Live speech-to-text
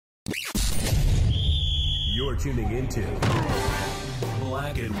You're tuning into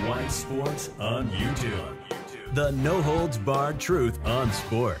Black and White Sports on YouTube. The no-holds-barred truth on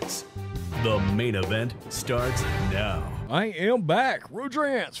sports. The main event starts now. I am back.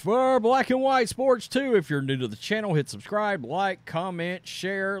 Rudrance for Black and White Sports 2. If you're new to the channel, hit subscribe, like, comment,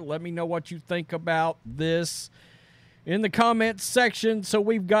 share. Let me know what you think about this in the comments section. So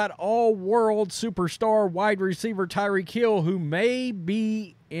we've got all-world superstar wide receiver Tyreek Hill, who may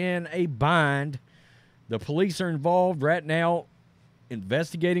be in a bind. The police are involved right now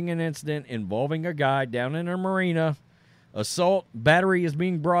investigating an incident involving a guy down in a marina. Assault, battery is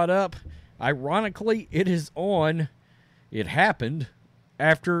being brought up. Ironically, it happened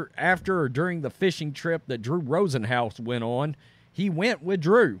after or during the fishing trip that Drew Rosenhaus went on. He went with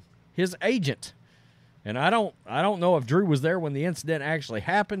Drew, his agent. And I don't know if Drew was there when the incident actually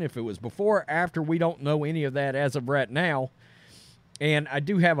happened, if it was before or after. We don't know any of that as of right now. And I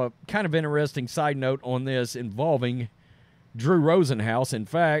do have a kind of interesting side note on this involving Drew Rosenhaus. In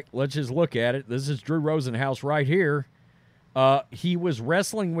fact, let's just look at it. This is Drew Rosenhaus right here. He was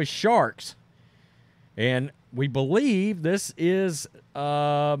wrestling with sharks. And we believe this is,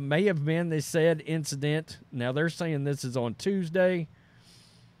 may have been the said incident. Now, they're saying this is on Tuesday.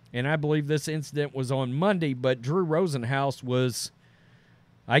 And I believe this incident was on Monday. But Drew Rosenhaus was,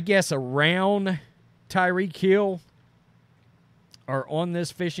 I guess, around Tyreek Hill or on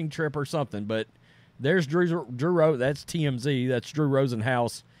this fishing trip or something. But there's Drew that's TMZ. That's Drew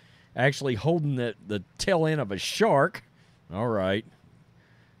Rosenhaus actually holding the tail end of a shark. All right.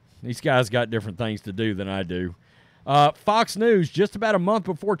 These guys got different things to do than I do. Fox News, just about a month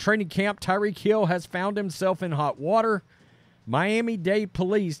before training camp, Tyreek Hill has found himself in hot water. Miami-Dade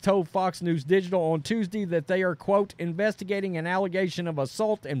police told Fox News Digital on Tuesday that they are, quote, investigating an allegation of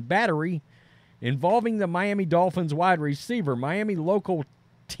assault and battery involving the Miami Dolphins wide receiver. Miami Local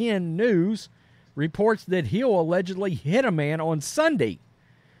 10 News reports that Hill allegedly hit a man on Sunday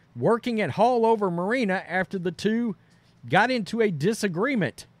working at Hallover Marina after the two got into a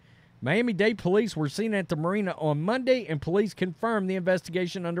disagreement. Miami-Dade police were seen at the marina on Monday, and police confirmed the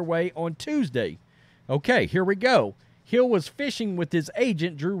investigation underway on Tuesday. Okay, here we go. Hill was fishing with his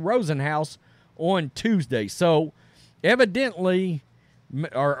agent, Drew Rosenhaus, on Tuesday. So, evidently,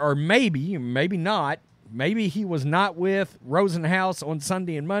 or maybe not, maybe he was not with Rosenhaus on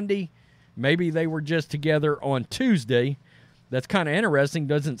Sunday and Monday. Maybe they were just together on Tuesday. That's kind of interesting.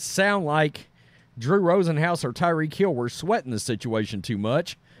 Doesn't sound like Drew Rosenhaus or Tyreek Hill were sweating the situation too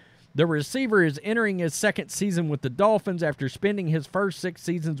much. The receiver is entering his second season with the Dolphins after spending his first 6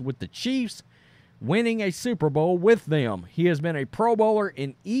 seasons with the Chiefs, winning a Super Bowl with them. He has been a Pro Bowler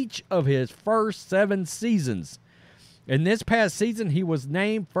in each of his first 7 seasons. In this past season, he was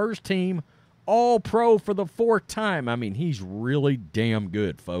named first team All-Pro for the 4th time. I mean, he's really damn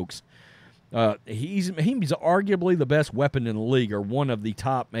good, folks. He's arguably the best weapon in the league, or one of the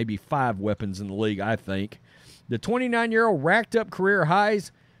top maybe 5 weapons in the league, I think. The 29-year-old racked up career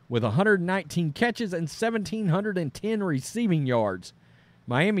highs with 119 catches and 1,710 receiving yards.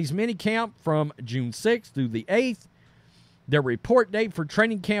 Miami's minicamp from June 6th through the 8th. Their report date for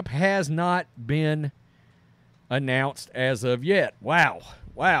training camp has not been announced as of yet. Wow.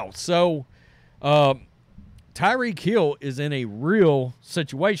 So, Tyreek Hill is in a real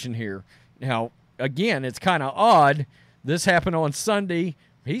situation here. Now, again, it's kind of odd. This happened on Sunday.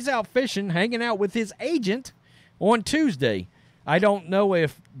 He's out fishing, hanging out with his agent on Tuesday. I don't know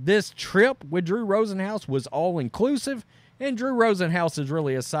if this trip with Drew Rosenhaus was all-inclusive, and Drew Rosenhaus is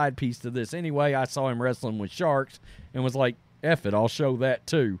really a side piece to this anyway. I saw him wrestling with sharks and was like, F it, I'll show that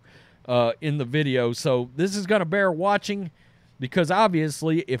too in the video. So this is going to bear watching because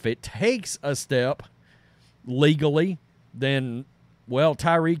obviously if it takes a step legally, then, well,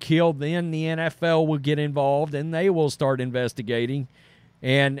 Tyreek Hill, then the NFL will get involved and they will start investigating.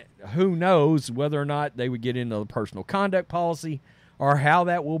 And who knows whether or not they would get into the personal conduct policy or how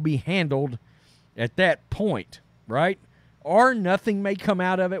that will be handled at that point, right? Or nothing may come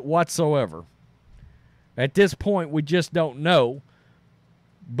out of it whatsoever. At this point, we just don't know.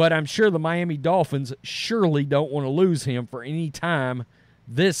 But I'm sure the Miami Dolphins surely don't want to lose him for any time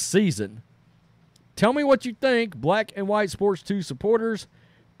this season. Tell me what you think, Black and White Sports 2 supporters.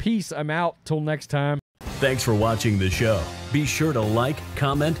 Peace. I'm out. Till next time. Thanks for watching the show. Be sure to like,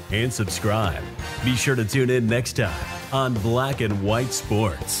 comment, and subscribe. Be sure to tune in next time on Black and White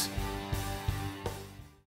Sports.